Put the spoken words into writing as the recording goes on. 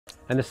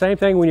And the same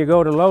thing when you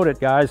go to load it,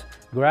 guys.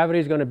 Gravity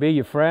is going to be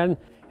your friend.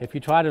 If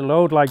you try to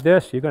load like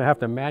this, you're going to have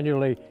to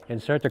manually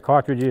insert the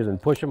cartridges and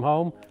push them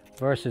home,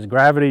 versus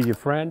gravity, your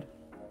friend.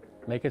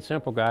 Make it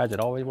simple, guys. It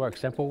always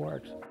works. Simple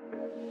works.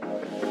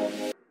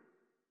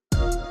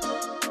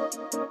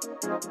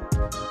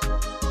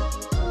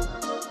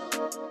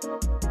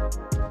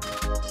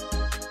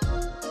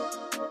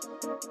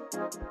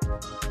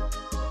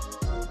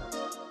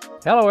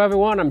 Hello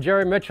everyone, I'm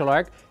Jerry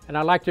Miculek, and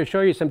I'd like to show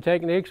you some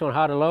techniques on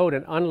how to load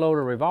and unload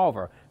a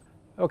revolver.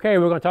 Okay,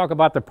 we're going to talk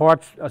about the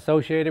parts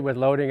associated with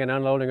loading and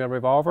unloading a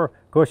revolver.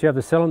 Of course, you have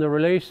the cylinder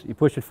release, you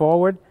push it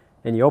forward,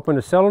 and you open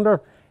the cylinder,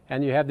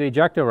 and you have the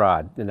ejector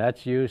rod, and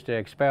that's used to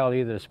expel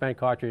either the spent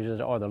cartridges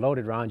or the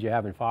loaded rounds you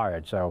haven't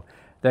fired. So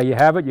there you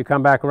have it. You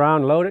come back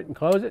around, load it, and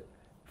close it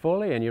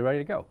fully, and you're ready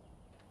to go.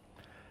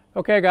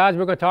 Okay guys,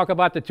 we're going to talk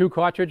about the two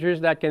cartridges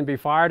that can be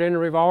fired in a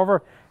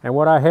revolver, and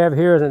what I have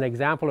here is an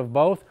example of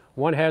both.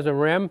 One has a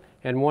rim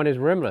and one is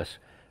rimless.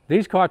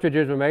 These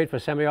cartridges were made for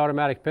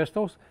semi-automatic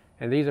pistols,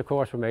 and these of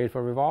course were made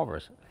for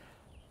revolvers.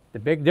 The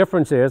big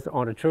difference is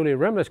on a truly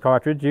rimless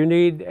cartridge you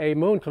need a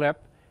moon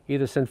clip,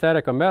 either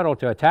synthetic or metal,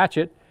 to attach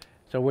it,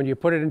 so when you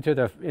put it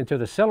into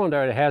the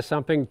cylinder it has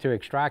something to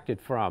extract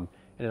it from,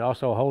 and it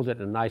also holds it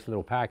in a nice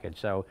little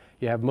package. So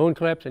you have moon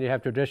clips and you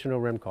have traditional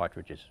rim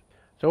cartridges.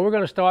 So we're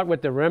going to start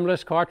with the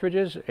rimless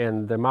cartridges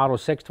in the model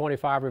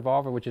 625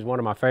 revolver, which is one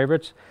of my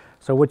favorites.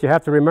 So what you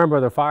have to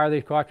remember to fire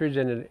these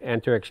cartridges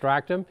and to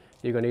extract them,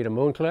 you're going to need a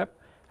moon clip.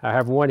 I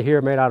have one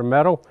here made out of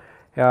metal.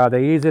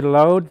 They're easy to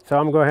load, so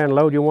I'm going to go ahead and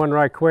load you one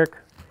right quick.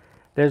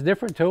 There's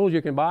different tools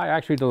you can buy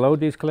actually to load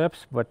these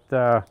clips, but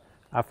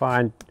I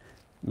find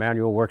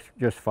manual works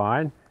just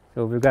fine.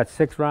 So we've got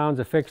 6 rounds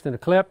affixed in the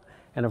clip,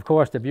 and of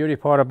course the beauty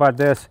part about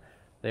this,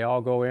 they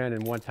all go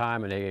in one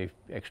time and they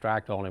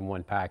extract all in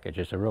one package.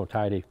 It's a real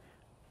tidy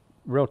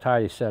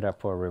setup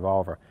for a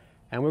revolver.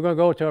 And we're going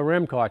to go to a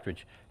rim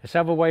cartridge. There's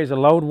several ways to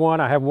load one.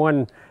 I have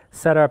one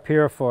set up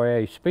here for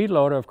a speed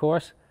loader, of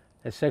course.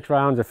 There's 6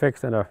 rounds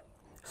affixed in a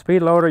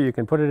speed loader. You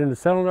can put it in the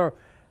cylinder,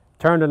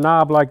 turn the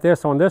knob like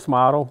this on this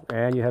model,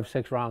 and you have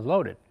 6 rounds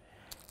loaded.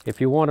 If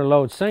you want to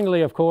load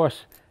singly, of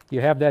course, you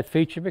have that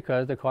feature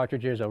because the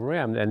cartridges are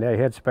rimmed and they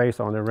had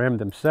space on the rim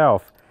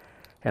themselves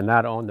and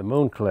not on the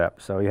moon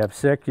clip. So you have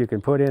 6, you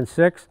can put in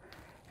 6.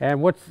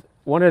 And what's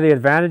one of the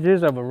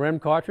advantages of a rim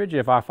cartridge,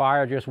 if I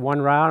fire just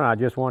one round and I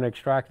just want to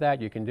extract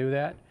that, you can do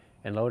that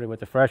and load it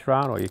with the fresh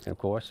round, or you can of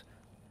course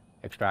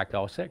extract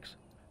all 6.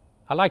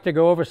 I'd like to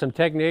go over some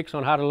techniques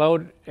on how to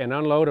load and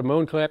unload a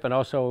moon clip and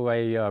also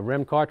a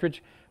rim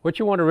cartridge. What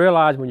you want to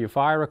realize when you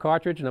fire a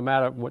cartridge, no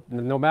matter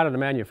the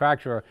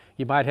manufacturer,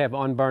 you might have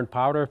unburned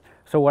powder.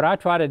 So what I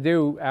try to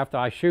do after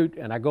I shoot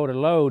and I go to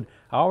load,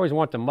 I always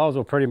want the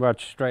muzzle pretty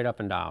much straight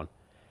up and down.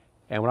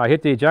 And when I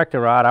hit the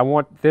ejector rod, I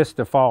want this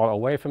to fall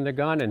away from the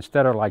gun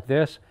instead of like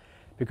this,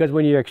 because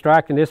when you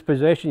extract in this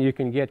position, you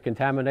can get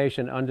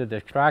contamination under the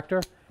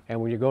extractor. And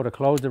when you go to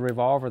close the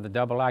revolver, the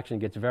double action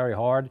gets very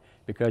hard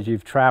because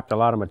you've trapped a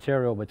lot of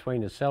material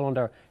between the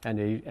cylinder and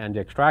the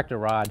extractor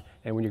rod,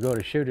 and when you go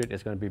to shoot it,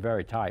 it's going to be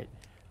very tight.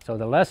 So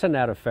to lessen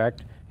that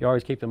effect, you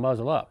always keep the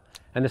muzzle up.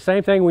 And the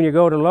same thing when you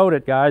go to load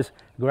it, guys.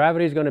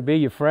 Gravity is going to be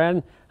your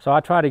friend, so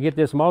I try to get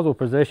this muzzle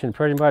position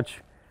pretty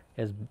much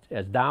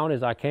as down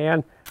as I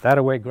can.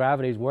 That way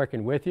gravity is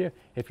working with you.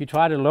 If you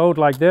try to load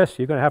like this,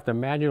 you're going to have to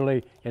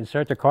manually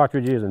insert the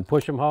cartridges and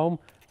push them home,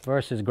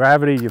 versus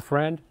gravity, your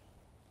friend.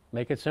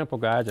 Make it simple,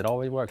 guys. It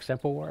always works.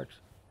 Simple works.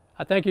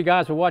 I thank you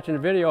guys for watching the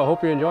video. I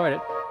hope you enjoyed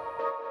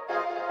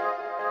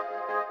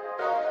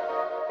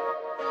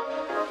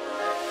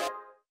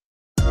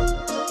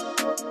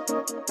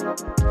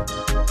it.